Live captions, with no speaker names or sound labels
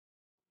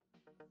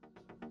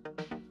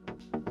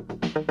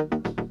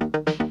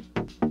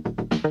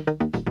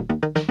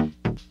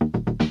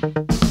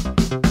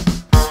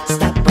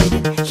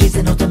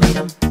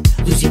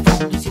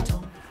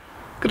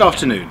Good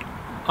afternoon.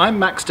 I'm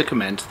Max de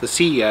Kment, the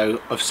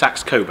CEO of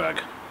Saxe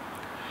Coburg.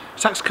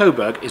 Saxe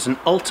Coburg is an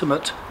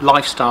ultimate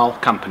lifestyle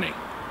company.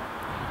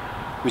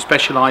 We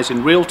specialise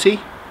in realty,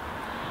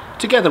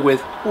 together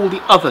with all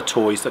the other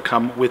toys that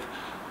come with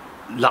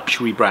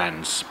luxury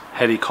brands,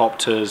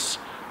 helicopters,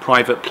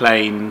 private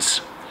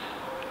planes,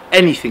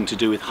 anything to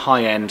do with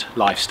high-end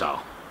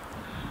lifestyle.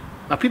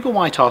 Now people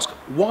might ask,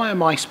 why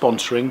am I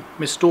sponsoring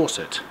Miss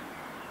Dorset?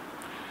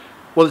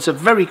 Well, there's a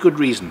very good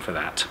reason for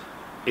that.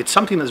 It's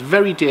something that's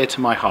very dear to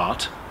my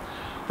heart.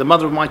 The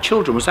mother of my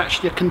children was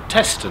actually a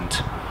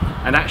contestant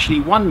and actually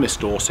won Miss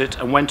Dorset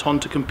and went on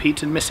to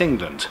compete in Miss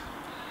England.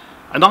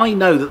 And I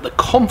know that the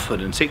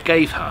confidence it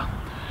gave her,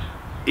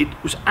 it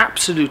was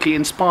absolutely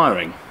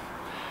inspiring.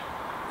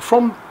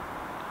 From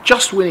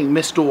just winning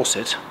Miss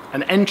Dorset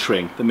and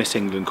entering the Miss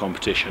England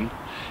competition,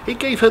 it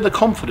gave her the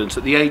confidence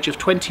at the age of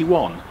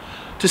 21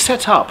 to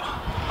set up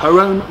her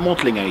own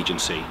modelling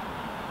agency.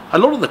 A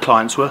lot of the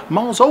clients were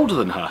miles older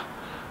than her,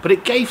 but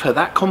it gave her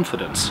that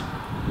confidence.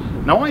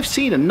 Now I've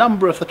seen a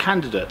number of the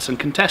candidates and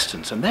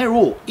contestants and they're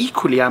all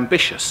equally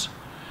ambitious.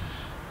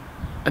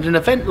 And an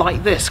event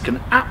like this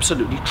can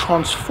absolutely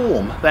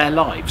transform their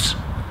lives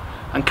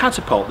and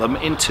catapult them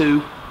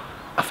into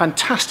a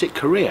fantastic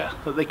career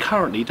that they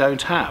currently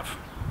don't have.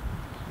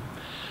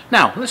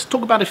 Now let's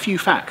talk about a few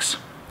facts.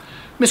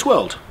 Miss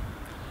World.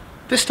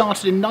 This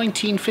started in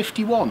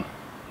 1951.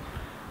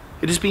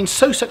 It has been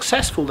so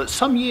successful that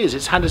some years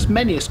it's had as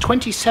many as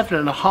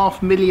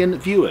 27.5 million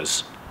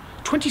viewers.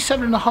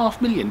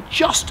 27.5 million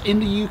just in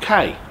the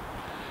UK.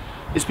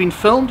 It's been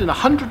filmed in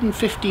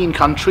 115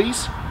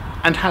 countries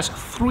and has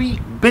 3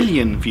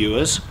 billion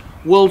viewers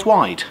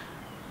worldwide.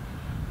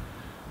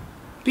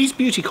 These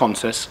beauty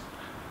contests,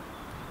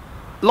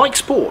 like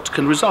sport,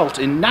 can result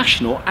in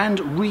national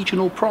and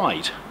regional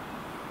pride.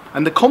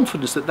 And the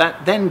confidence that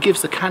that then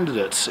gives the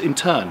candidates in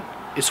turn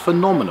is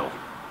phenomenal.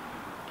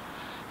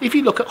 If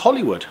you look at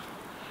Hollywood,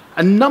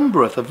 a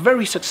number of the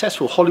very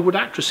successful Hollywood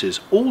actresses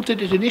all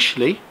did it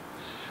initially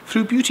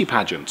through beauty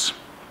pageants.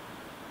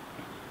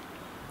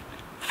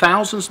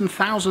 Thousands and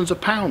thousands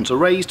of pounds are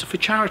raised for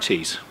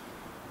charities.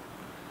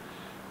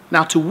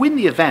 Now to win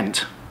the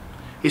event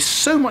is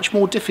so much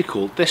more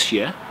difficult this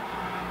year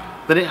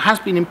than it has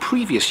been in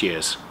previous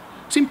years.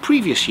 So in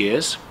previous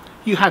years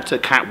you had to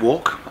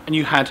catwalk and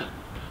you had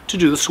to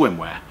do the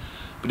swimwear,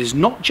 but it's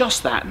not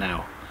just that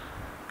now.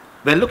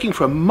 They're looking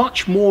for a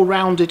much more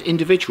rounded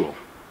individual.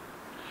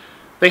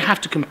 They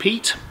have to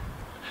compete,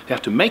 they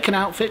have to make an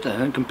outfit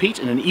and then compete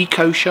in an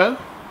eco show.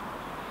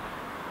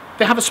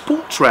 They have a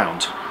sports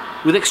round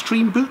with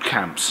extreme boot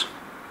camps.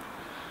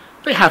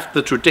 They have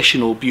the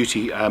traditional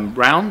beauty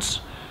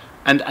rounds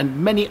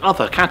and many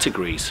other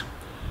categories.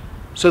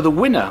 So the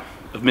winner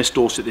of Miss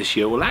Dorset this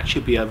year will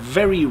actually be a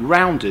very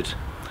rounded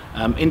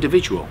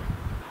individual.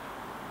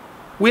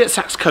 We at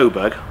Saxe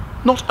Coburg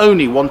not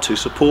only want to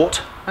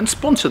support and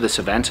sponsor this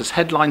event as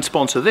headline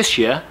sponsor this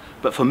year,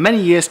 but for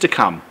many years to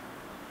come.